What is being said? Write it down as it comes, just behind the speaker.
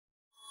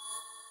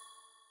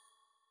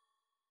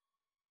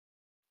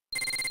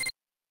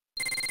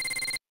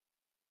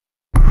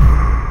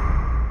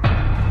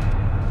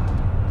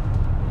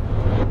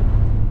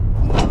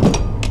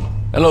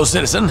Hello,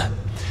 citizen.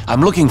 I'm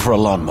looking for a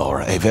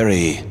lawnmower, a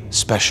very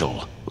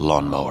special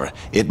lawnmower.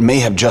 It may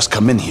have just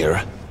come in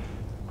here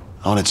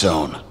on its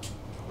own.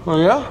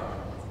 Oh, yeah?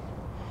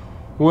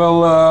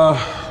 Well,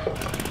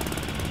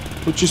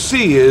 what you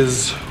see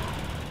is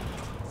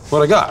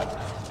what I got.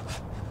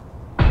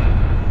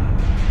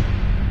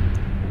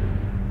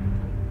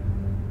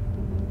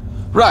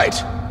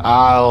 Right.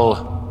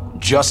 I'll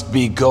just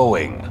be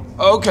going.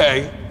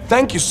 Okay.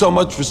 Thank you so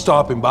much for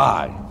stopping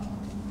by.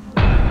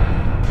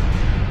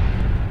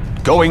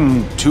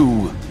 Going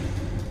to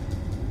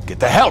get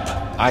the help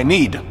I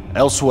need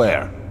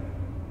elsewhere.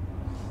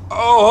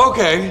 Oh,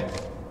 okay.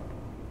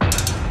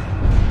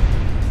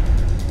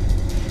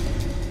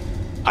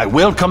 I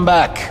will come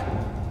back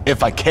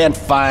if I can't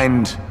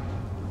find...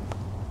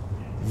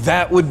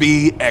 That would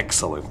be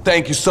excellent.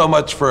 Thank you so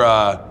much for,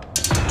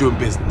 doing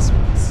business with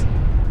us.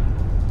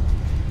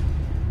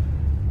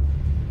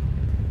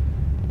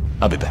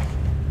 I'll be back.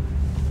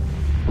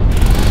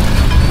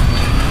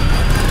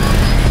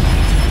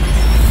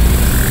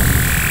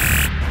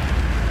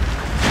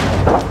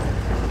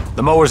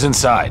 The mower's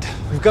inside.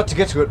 We've got to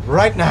get to it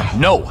right now.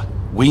 No!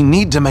 We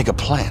need to make a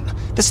plan.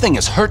 This thing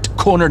is hurt,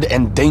 cornered,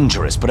 and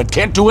dangerous, but it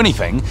can't do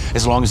anything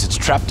as long as it's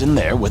trapped in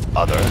there with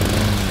other...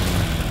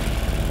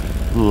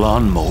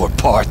 lawnmower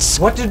parts.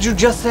 What did you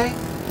just say?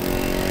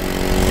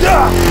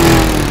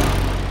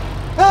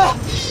 Ah!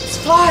 It's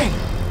flying!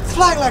 It's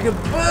flying like a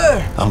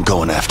bird! I'm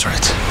going after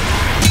it.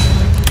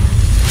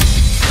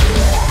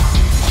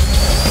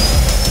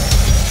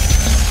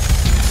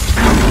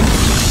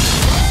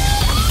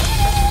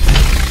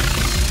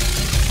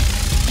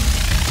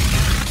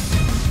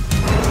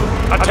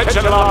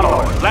 Attention,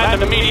 lawnmower.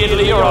 Land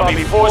immediately or I'll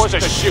be forced to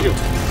shoot.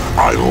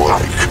 I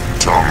like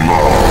to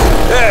mow.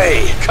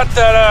 Hey, cut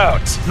that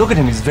out! Look at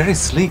him, he's very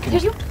sleek. Are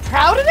you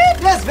proud of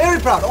it? Yes, very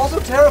proud. Also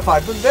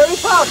terrified, but very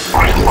proud.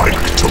 I like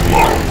to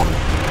mow.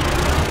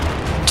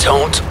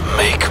 Don't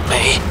make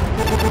me.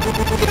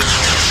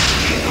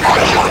 I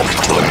like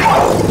to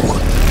mow.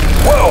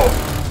 Whoa!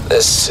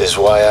 This is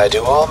why I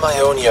do all my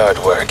own yard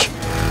work.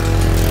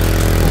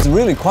 It's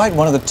really quite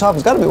one of the top.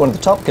 It's got to be one of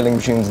the top killing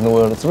machines in the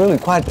world. It's really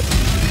quite.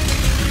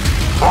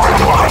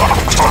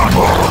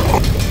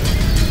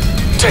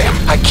 Damn,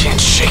 I can't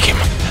shake him.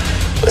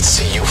 Let's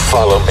see you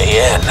follow me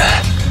in.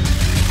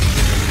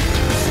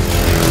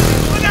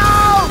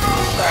 No!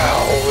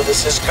 Oh,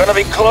 this is gonna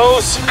be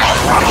close.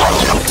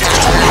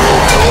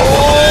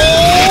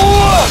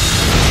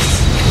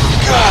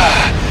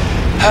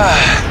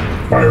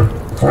 Fire,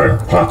 fire,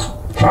 hot,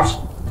 hot, ouch,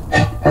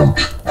 hot,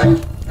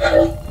 hot.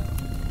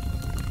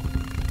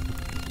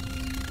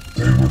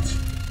 Damn it.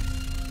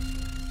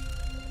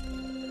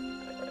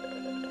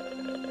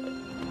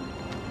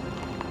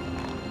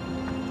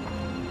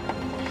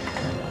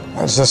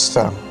 I just,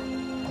 I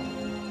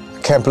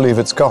can't believe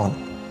it's gone.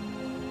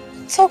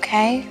 It's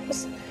okay.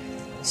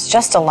 It's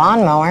just a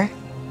lawnmower.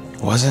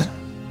 Was it?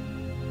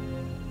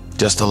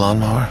 Just a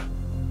lawnmower?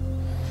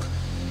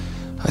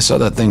 I saw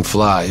that thing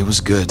fly. It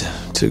was good.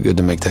 Too good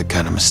to make that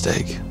kind of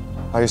mistake.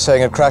 Are you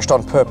saying it crashed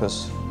on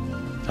purpose?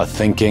 A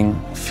thinking,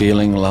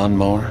 feeling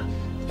lawnmower.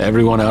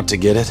 Everyone out to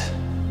get it.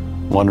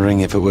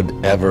 Wondering if it would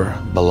ever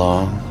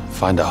belong,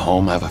 find a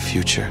home, have a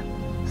future.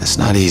 It's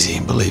not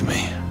easy, believe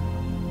me.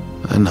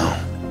 I know.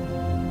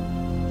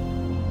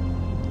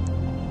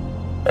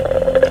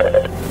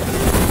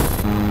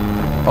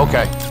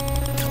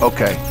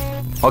 Okay.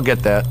 I'll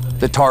get that.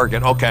 The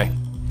target, okay.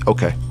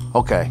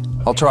 I'll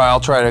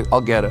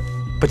get it.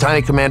 But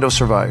Tiny Commando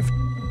survived.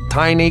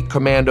 Tiny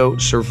Commando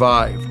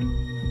survived.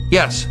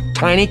 Yes,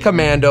 Tiny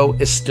Commando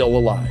is still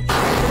alive.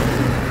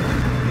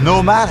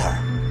 No matter.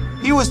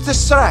 He was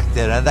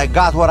distracted and I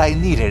got what I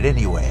needed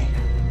anyway.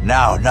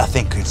 Now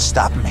nothing could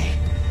stop me.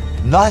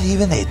 Not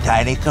even a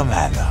Tiny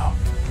Commando.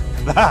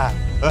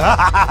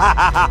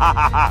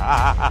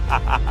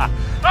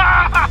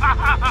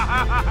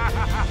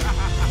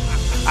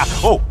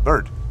 Oh,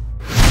 bird.